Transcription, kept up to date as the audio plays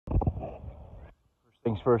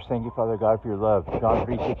Things first, thank you, Father God, for your love. John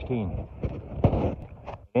 3:16.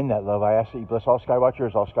 In that love, I ask that you bless all sky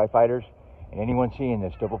watchers, all sky fighters, and anyone seeing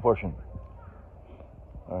this double portion.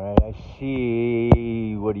 All right, I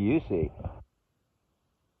see. What do you see?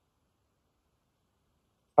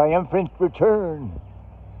 Triumphant return.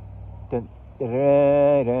 Dun, dun,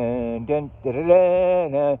 dun, dun, dun, dun,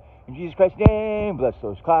 dun, dun. In Jesus Christ's name, bless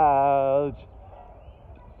those clouds.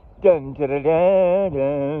 Dun, dun, dun,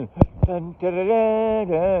 dun, dun, dun, dun,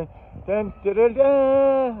 dun, dun, dun, dun,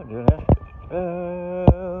 dun,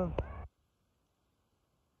 dun.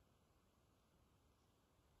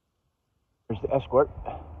 There's the escort.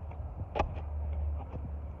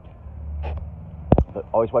 But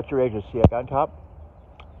always watch your edges. See that guy on top?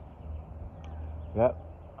 Yep.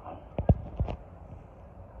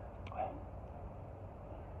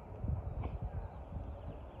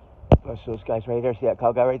 Bless those guys right there. See that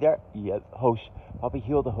cow guy right there? Yep. Host. Papa,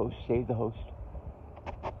 heal the host. Save the host.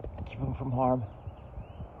 Keep him from harm.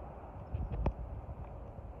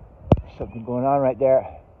 Something going on right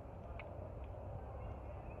there.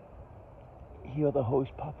 Heal the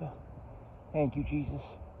host, Papa. Thank you, Jesus.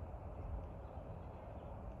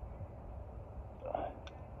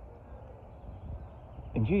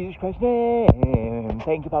 In Jesus Christ's name.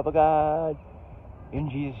 Thank you, Papa God. In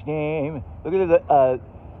Jesus' name. Look at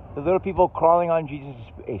the little people crawling on Jesus'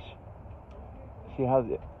 face. See how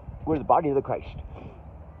we're the body of the Christ.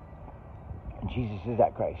 And Jesus is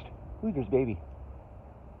that Christ. Ooh, there's baby.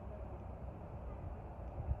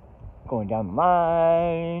 Going down the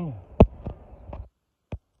line.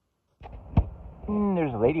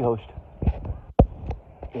 There's a lady host.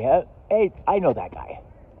 Yeah. Hey, I know that guy.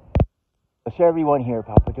 Bless everyone here,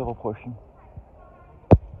 Papa. Double portion.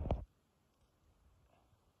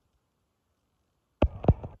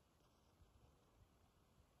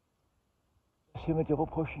 Bless him a double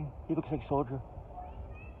portion. He looks like a soldier.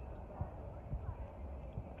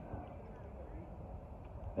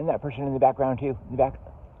 And that person in the background too. In the back.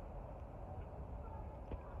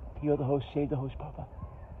 Heal the host. Save the host, Papa.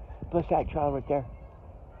 Bless that child right there.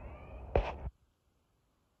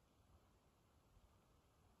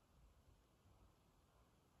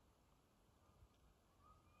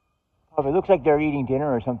 Papa, it looks like they're eating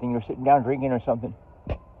dinner or something. They're sitting down drinking or something.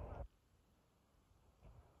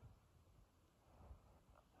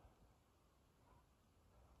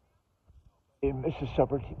 They missed the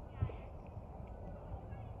supper too.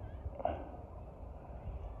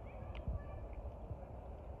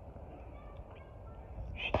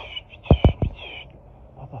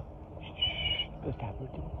 Papa, let's have a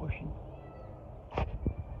double portion.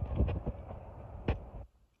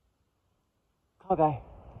 Call guy.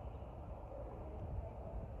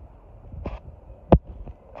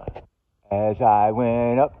 As I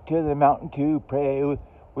went up to the mountain to pray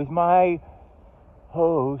with my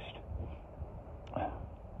host,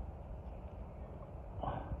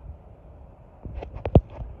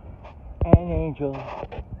 an angel.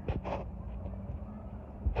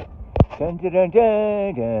 Dun dun dun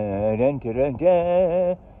dun dun dun dun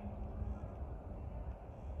dun.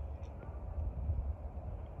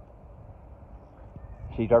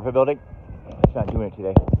 See DARPA building? It's not doing it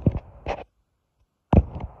today.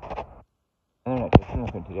 They're not doing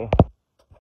nothing today.